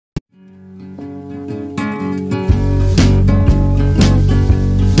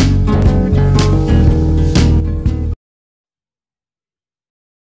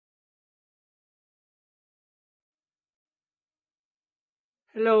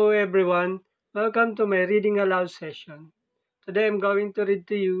Hello everyone, welcome to my reading aloud session. Today I'm going to read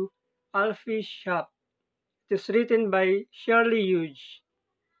to you Alfie's Shop. It is written by Shirley Hughes.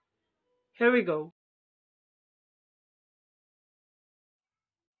 Here we go.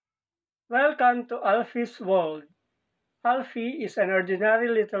 Welcome to Alfie's world. Alfie is an ordinary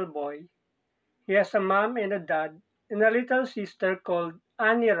little boy. He has a mom and a dad and a little sister called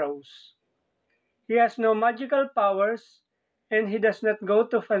Annie Rose. He has no magical powers and he does not go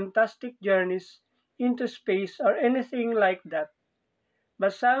to fantastic journeys into space or anything like that.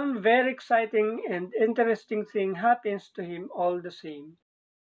 But some very exciting and interesting thing happens to him all the same.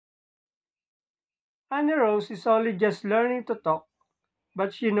 Annie Rose is only just learning to talk,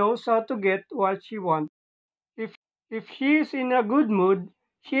 but she knows how to get what she wants. If she is in a good mood,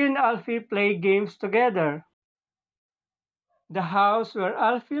 she and Alfie play games together. The house where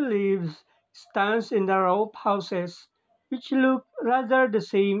Alfie lives stands in the rope houses, which look rather the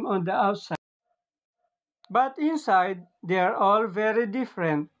same on the outside. But inside, they are all very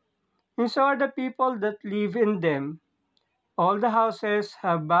different, and so are the people that live in them. All the houses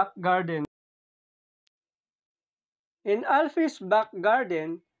have back gardens. In Alfie's back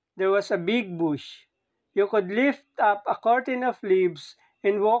garden, there was a big bush. You could lift up a curtain of leaves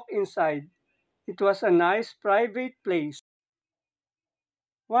and walk inside. It was a nice private place.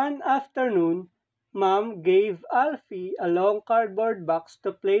 One afternoon, Mom gave Alfie a long cardboard box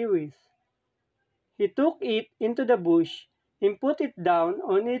to play with. He took it into the bush and put it down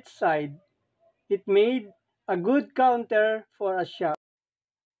on its side. It made a good counter for a shop.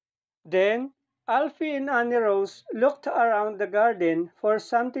 Then Alfie and Annie Rose looked around the garden for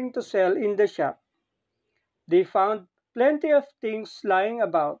something to sell in the shop. They found plenty of things lying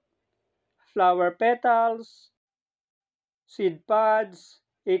about: flower petals, seed pods,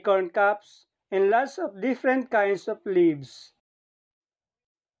 acorn cups, and lots of different kinds of leaves.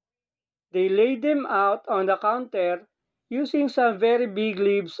 They laid them out on the counter using some very big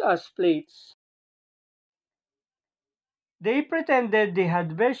leaves as plates. They pretended they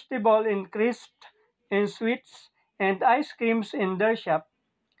had vegetable and crisps and sweets and ice creams in their shop.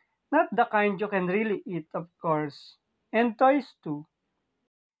 Not the kind you can really eat, of course. And toys too.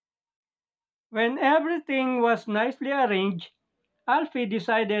 When everything was nicely arranged, Alfie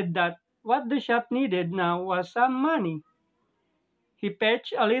decided that what the shop needed now was some money. He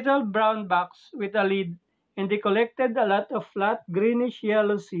fetched a little brown box with a lid and they collected a lot of flat greenish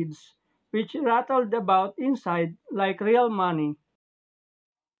yellow seeds, which rattled about inside like real money.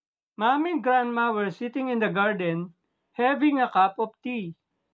 Mom and Grandma were sitting in the garden having a cup of tea.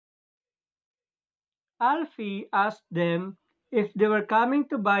 Alfie asked them if they were coming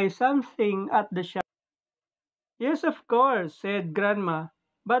to buy something at the shop. Yes, of course, said Grandma.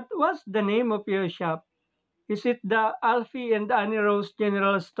 But what's the name of your shop? Is it the Alfie and Annie Rose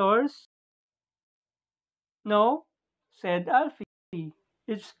General Stores? No, said Alfie.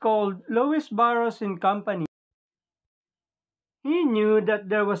 It's called Louis Barrows and Company. He knew that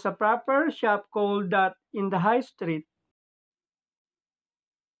there was a proper shop called that in the high street.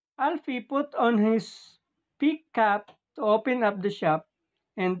 Alfie put on his big cap to open up the shop,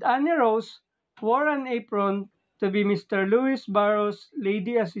 and Annie Rose wore an apron to be Mr. Louis Barrow's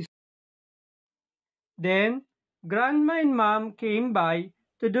lady assistant. Then, Grandma and Mom came by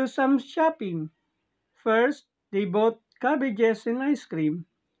to do some shopping. First, they bought cabbages and ice cream.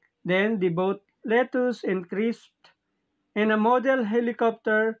 Then, they bought lettuce and crisps and a model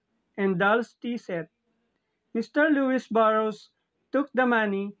helicopter and doll's tea set. Mr. Louis Barrows took the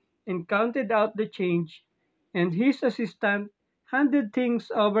money and counted out the change, and his assistant handed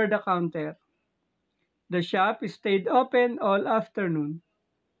things over the counter. The shop stayed open all afternoon.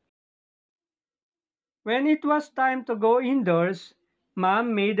 When it was time to go indoors,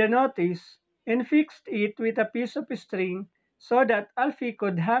 Mom made a notice and fixed it with a piece of string so that Alfie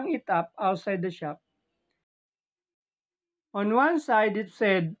could hang it up outside the shop. On one side it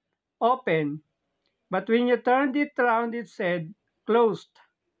said, "Open," but when you turned it round it said, "Closed."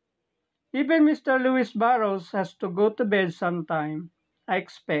 "Even Mr. Louis Barrows has to go to bed sometime, I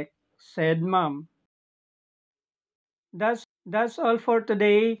expect," said Mom. That's all for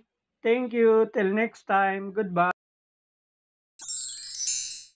today. Thank you. Till next time. Goodbye.